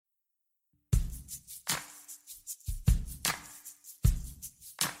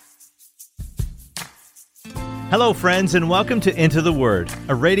Hello, friends, and welcome to Into the Word,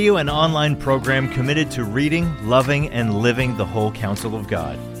 a radio and online program committed to reading, loving, and living the whole counsel of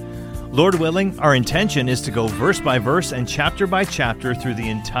God. Lord willing, our intention is to go verse by verse and chapter by chapter through the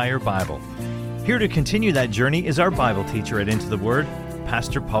entire Bible. Here to continue that journey is our Bible teacher at Into the Word,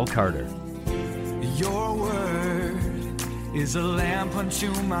 Pastor Paul Carter. Your word is a lamp unto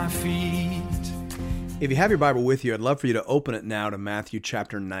my feet. If you have your Bible with you, I'd love for you to open it now to Matthew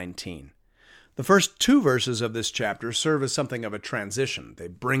chapter 19. The first two verses of this chapter serve as something of a transition. They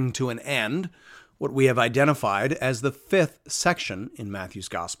bring to an end what we have identified as the fifth section in Matthew's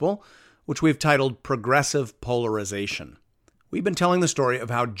Gospel, which we've titled Progressive Polarization. We've been telling the story of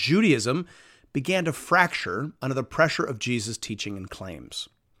how Judaism began to fracture under the pressure of Jesus' teaching and claims.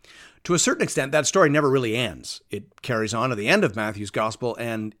 To a certain extent, that story never really ends. It carries on to the end of Matthew's Gospel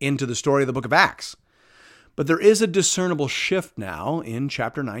and into the story of the book of Acts. But there is a discernible shift now in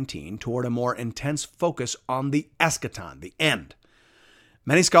chapter 19 toward a more intense focus on the eschaton, the end.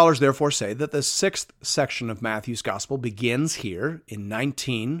 Many scholars therefore say that the sixth section of Matthew's Gospel begins here in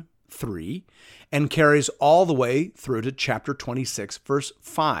 19:3 and carries all the way through to chapter 26, verse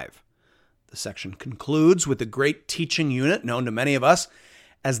 5. The section concludes with the great teaching unit known to many of us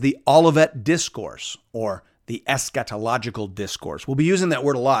as the Olivet Discourse, or the eschatological discourse. We'll be using that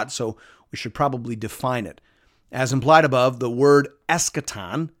word a lot, so we should probably define it. As implied above, the word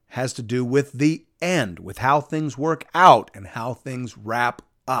eschaton has to do with the end, with how things work out and how things wrap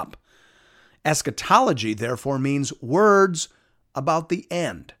up. Eschatology, therefore, means words about the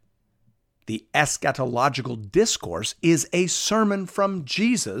end. The eschatological discourse is a sermon from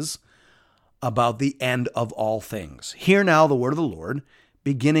Jesus about the end of all things. Hear now the word of the Lord,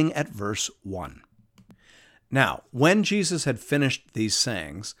 beginning at verse 1. Now, when Jesus had finished these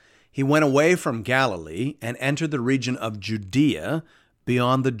sayings, he went away from Galilee and entered the region of Judea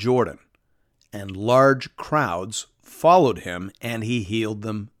beyond the Jordan, and large crowds followed him, and he healed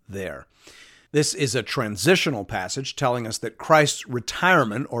them there. This is a transitional passage telling us that Christ's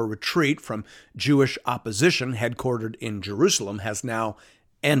retirement or retreat from Jewish opposition headquartered in Jerusalem has now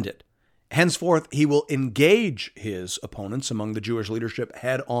ended. Henceforth, he will engage his opponents among the Jewish leadership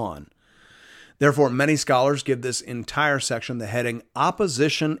head on. Therefore, many scholars give this entire section the heading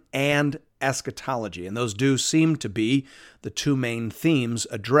Opposition and Eschatology, and those do seem to be the two main themes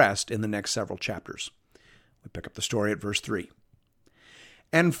addressed in the next several chapters. We pick up the story at verse 3.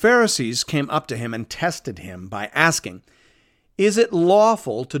 And Pharisees came up to him and tested him by asking, "Is it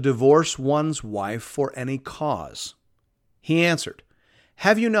lawful to divorce one's wife for any cause?" He answered,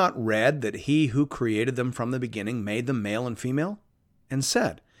 "Have you not read that he who created them from the beginning made them male and female? And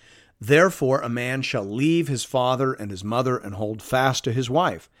said, Therefore a man shall leave his father and his mother and hold fast to his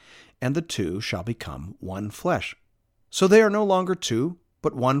wife, and the two shall become one flesh. So they are no longer two,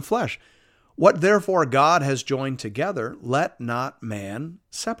 but one flesh. What therefore God has joined together, let not man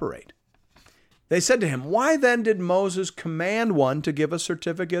separate." They said to him, "Why then did Moses command one to give a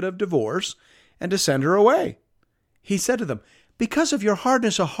certificate of divorce and to send her away?" He said to them, "Because of your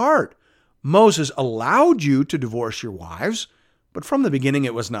hardness of heart. Moses allowed you to divorce your wives, but from the beginning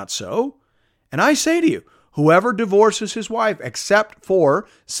it was not so. And I say to you, whoever divorces his wife except for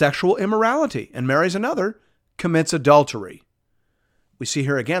sexual immorality and marries another commits adultery." We see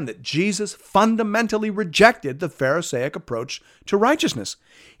here again that Jesus fundamentally rejected the Pharisaic approach to righteousness.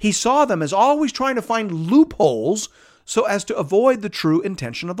 He saw them as always trying to find loopholes so as to avoid the true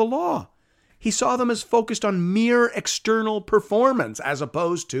intention of the law. He saw them as focused on mere external performance as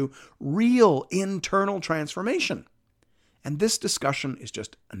opposed to real internal transformation. And this discussion is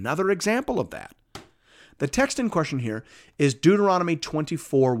just another example of that. The text in question here is Deuteronomy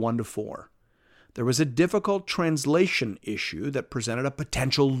 24, 1-4. There was a difficult translation issue that presented a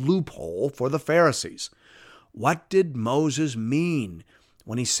potential loophole for the Pharisees. What did Moses mean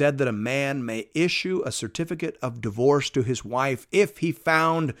when he said that a man may issue a certificate of divorce to his wife if he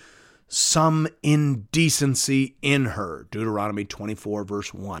found some indecency in her? Deuteronomy 24,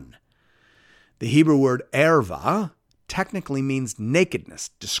 verse 1. The Hebrew word erva technically means nakedness,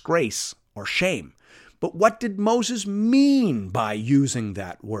 disgrace, or shame. But what did Moses mean by using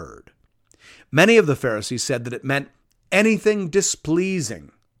that word? Many of the Pharisees said that it meant anything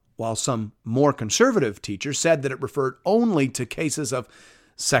displeasing, while some more conservative teachers said that it referred only to cases of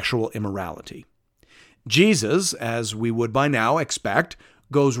sexual immorality. Jesus, as we would by now expect,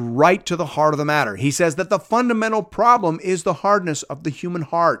 goes right to the heart of the matter. He says that the fundamental problem is the hardness of the human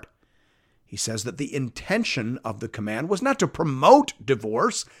heart. He says that the intention of the command was not to promote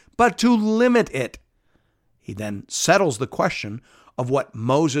divorce, but to limit it. He then settles the question of what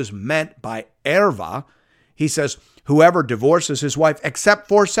Moses meant by erva. He says, whoever divorces his wife except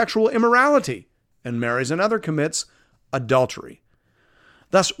for sexual immorality and marries another commits adultery.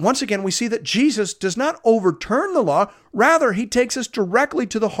 Thus, once again, we see that Jesus does not overturn the law. Rather, he takes us directly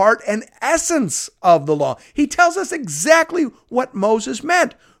to the heart and essence of the law. He tells us exactly what Moses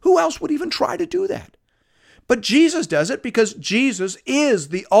meant. Who else would even try to do that? But Jesus does it because Jesus is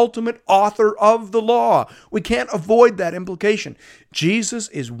the ultimate author of the law. We can't avoid that implication. Jesus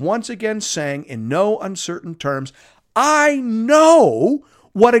is once again saying in no uncertain terms, I know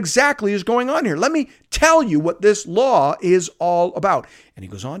what exactly is going on here. Let me tell you what this law is all about. And he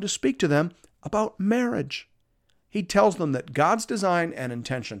goes on to speak to them about marriage. He tells them that God's design and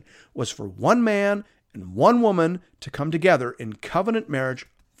intention was for one man and one woman to come together in covenant marriage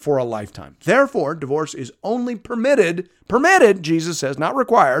for a lifetime. Therefore, divorce is only permitted, Jesus says, not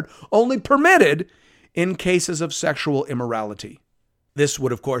required, only permitted in cases of sexual immorality. This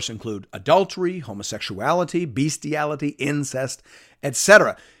would, of course, include adultery, homosexuality, bestiality, incest,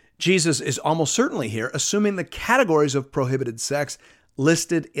 etc. Jesus is almost certainly here assuming the categories of prohibited sex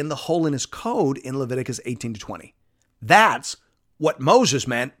listed in the Holiness Code in Leviticus 18-20. That's what Moses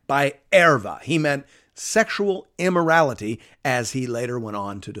meant by erva. He meant sexual immorality, as he later went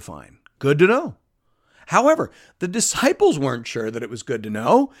on to define. Good to know. However, the disciples weren't sure that it was good to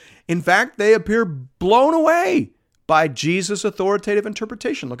know. In fact, they appear blown away by Jesus' authoritative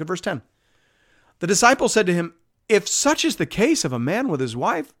interpretation. Look at verse 10. The disciples said to him, if such is the case of a man with his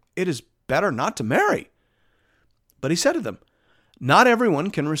wife, it is better not to marry. But he said to them, not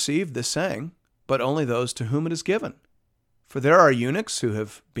everyone can receive this saying, but only those to whom it is given. For there are eunuchs who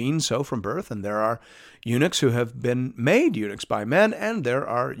have been so from birth, and there are eunuchs who have been made eunuchs by men, and there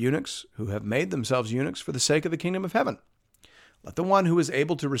are eunuchs who have made themselves eunuchs for the sake of the kingdom of heaven. Let the one who is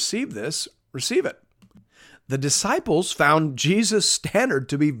able to receive this, receive it. The disciples found Jesus' standard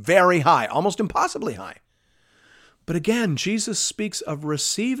to be very high, almost impossibly high. But again, Jesus speaks of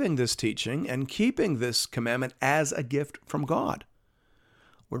receiving this teaching and keeping this commandment as a gift from God.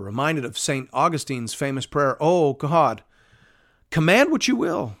 We're reminded of St. Augustine's famous prayer, "O God, command what you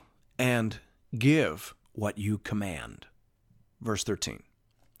will, and give what you command." Verse 13.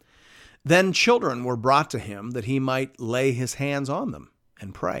 Then children were brought to him that he might lay his hands on them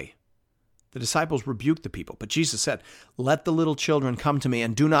and pray. The disciples rebuked the people, but Jesus said, "Let the little children come to me,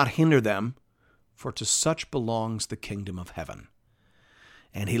 and do not hinder them, for to such belongs the kingdom of heaven."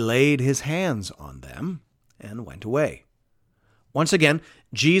 And he laid his hands on them and went away. Once again,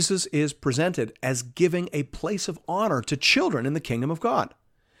 Jesus is presented as giving a place of honor to children in the kingdom of God.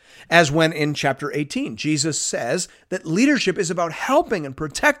 As when in chapter 18, Jesus says that leadership is about helping and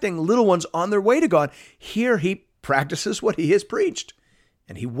protecting little ones on their way to God. Here he practices what he has preached,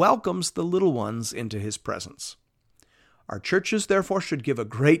 and he welcomes the little ones into his presence. Our churches, therefore, should give a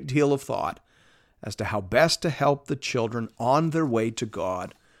great deal of thought as to how best to help the children on their way to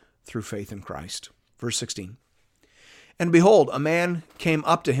God through faith in Christ. Verse 16. And behold, a man came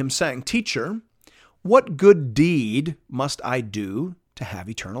up to him saying, "Teacher, what good deed must I do to have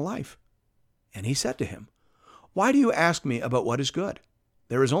eternal life?" And he said to him, "Why do you ask me about what is good?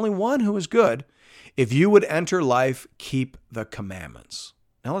 There is only one who is good. If you would enter life, keep the commandments."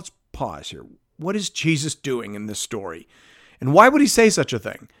 Now let's pause here. What is Jesus doing in this story? And why would he say such a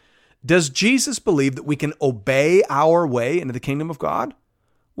thing? Does Jesus believe that we can obey our way into the kingdom of God?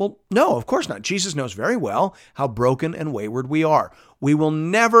 Well, no, of course not. Jesus knows very well how broken and wayward we are. We will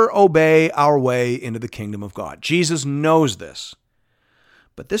never obey our way into the kingdom of God. Jesus knows this.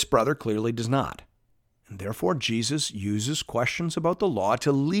 But this brother clearly does not. And therefore, Jesus uses questions about the law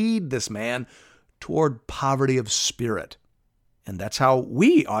to lead this man toward poverty of spirit. And that's how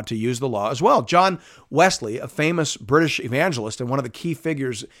we ought to use the law as well. John Wesley, a famous British evangelist and one of the key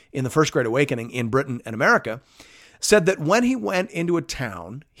figures in the First Great Awakening in Britain and America, said that when he went into a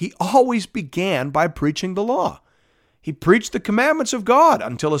town, he always began by preaching the law. He preached the commandments of God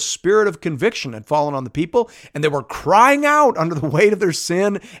until a spirit of conviction had fallen on the people, and they were crying out under the weight of their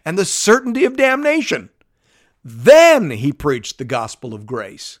sin and the certainty of damnation. Then he preached the gospel of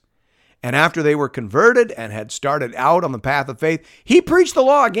grace. And after they were converted and had started out on the path of faith, he preached the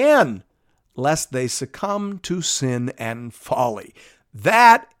law again, lest they succumb to sin and folly.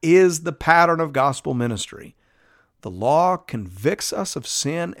 That is the pattern of gospel ministry. The law convicts us of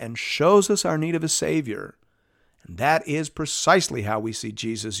sin and shows us our need of a Savior. And that is precisely how we see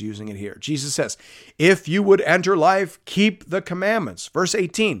Jesus using it here. Jesus says, "If you would enter life, keep the commandments." Verse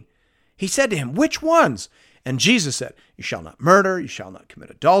 18, he said to him, "Which ones?" And Jesus said, "You shall not murder, you shall not commit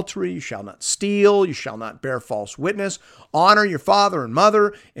adultery, you shall not steal, you shall not bear false witness, honor your father and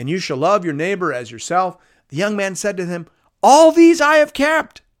mother, and you shall love your neighbor as yourself." The young man said to him, "All these I have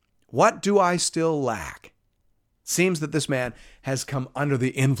kept. What do I still lack?" seems that this man has come under the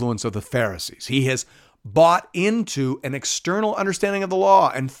influence of the Pharisees. He has bought into an external understanding of the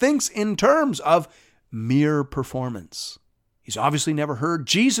law and thinks in terms of mere performance. He's obviously never heard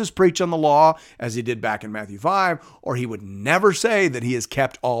Jesus preach on the law as he did back in Matthew 5, or he would never say that he has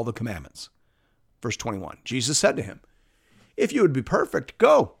kept all the commandments. Verse 21, Jesus said to him, "If you would be perfect,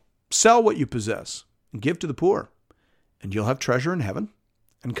 go, sell what you possess and give to the poor, and you'll have treasure in heaven.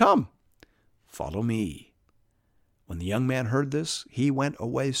 And come, follow me." When the young man heard this, he went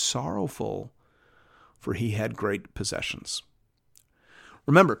away sorrowful, for he had great possessions.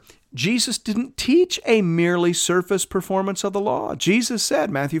 Remember, Jesus didn't teach a merely surface performance of the law. Jesus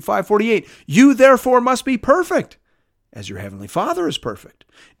said, Matthew 5:48, "You therefore must be perfect, as your heavenly Father is perfect."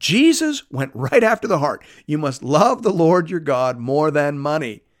 Jesus went right after the heart. You must love the Lord your God more than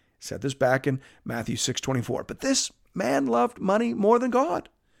money. He said this back in Matthew 6:24. But this man loved money more than God,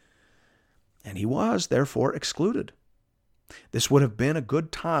 and he was therefore excluded. This would have been a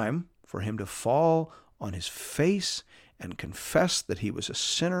good time for him to fall on his face and confess that he was a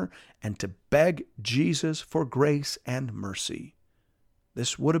sinner and to beg Jesus for grace and mercy.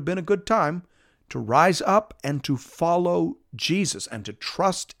 This would have been a good time to rise up and to follow Jesus and to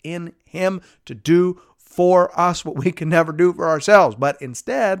trust in him to do for us what we can never do for ourselves. But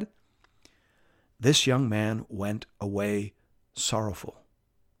instead, this young man went away sorrowful.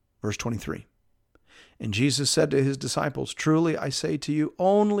 Verse 23. And Jesus said to his disciples, "Truly I say to you,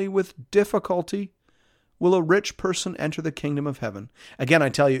 only with difficulty will a rich person enter the kingdom of heaven." Again, I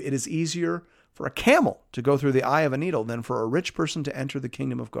tell you, it is easier for a camel to go through the eye of a needle than for a rich person to enter the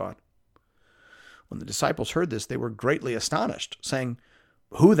kingdom of God. When the disciples heard this, they were greatly astonished, saying,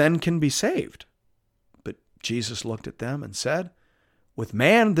 "Who then can be saved?" But Jesus looked at them and said, "With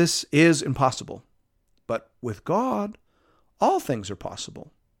man this is impossible, but with God all things are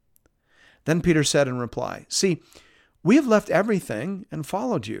possible." Then Peter said in reply, "See, we have left everything and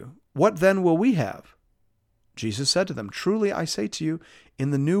followed you. What then will we have?" Jesus said to them, "Truly I say to you, in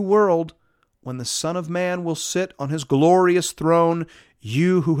the new world, when the Son of Man will sit on his glorious throne,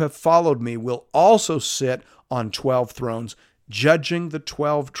 you who have followed me will also sit on 12 thrones, judging the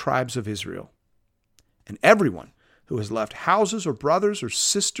 12 tribes of Israel. And everyone who has left houses or brothers or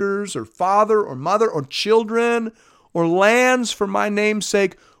sisters or father or mother or children or lands for my name's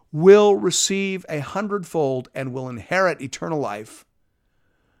sake will receive 100-fold and will inherit eternal life.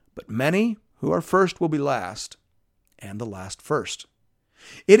 But many who are first will be last, and the last first.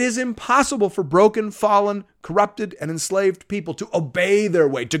 It is impossible for broken, fallen, corrupted, and enslaved people to obey their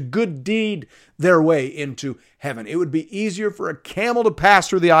way, to good deed their way into heaven. It would be easier for a camel to pass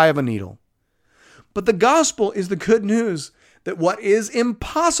through the eye of a needle. But the gospel is the good news that what is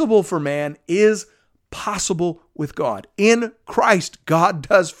impossible for man is possible with God. In Christ, God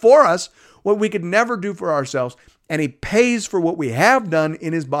does for us what we could never do for ourselves, and he pays for what we have done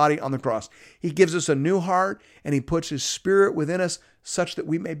in his body on the cross. He gives us a new heart, and he puts his Spirit within us such that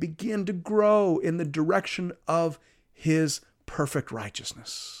we may begin to grow in the direction of his perfect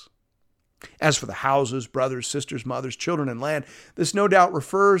righteousness. As for the houses, brothers, sisters, mothers, children, and land, this no doubt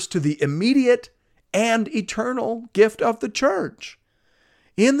refers to the immediate and eternal gift of the church.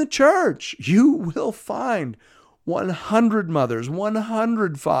 In the church, you will find 100 mothers,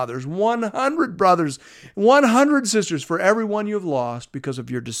 100 fathers, 100 brothers, 100 sisters for everyone you have lost because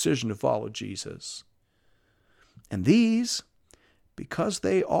of your decision to follow Jesus. And these, because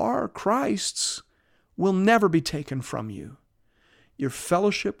they are Christ's, will never be taken from you. Your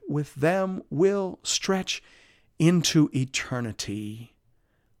fellowship with them will stretch into eternity.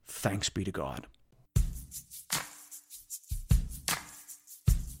 Thanks be to God.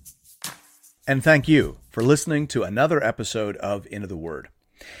 And thank you for listening to another episode of Into the Word.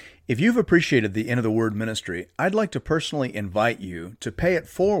 If you've appreciated the Into the Word ministry, I'd like to personally invite you to pay it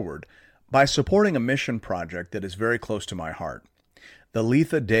forward by supporting a mission project that is very close to my heart. The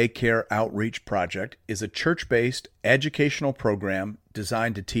Letha Daycare Outreach Project is a church-based educational program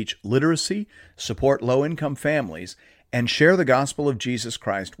designed to teach literacy, support low-income families, and share the gospel of Jesus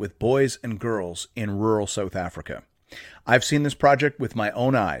Christ with boys and girls in rural South Africa. I've seen this project with my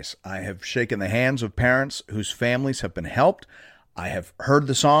own eyes. I have shaken the hands of parents whose families have been helped. I have heard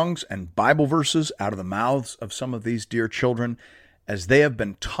the songs and Bible verses out of the mouths of some of these dear children as they have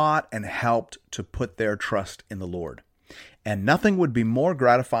been taught and helped to put their trust in the Lord. And nothing would be more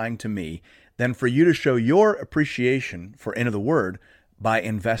gratifying to me than for you to show your appreciation for Into the Word by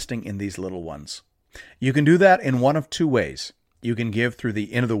investing in these little ones. You can do that in one of two ways. You can give through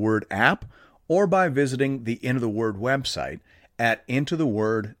the Into the Word app, or by visiting the Into the Word website at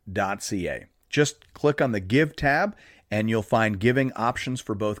intotheword.ca. Just click on the Give tab, and you'll find giving options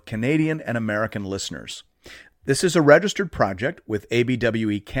for both Canadian and American listeners. This is a registered project with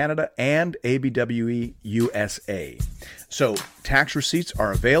ABWE Canada and ABWE USA. So tax receipts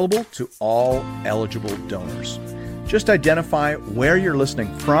are available to all eligible donors. Just identify where you're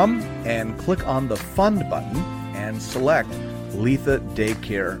listening from and click on the Fund button and select Letha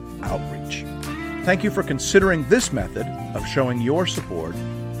Daycare Outreach. Thank you for considering this method of showing your support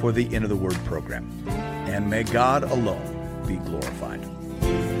for the Into the Word program. And may God alone be glorified.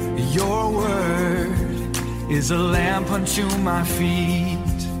 Your word is a lamp unto my feet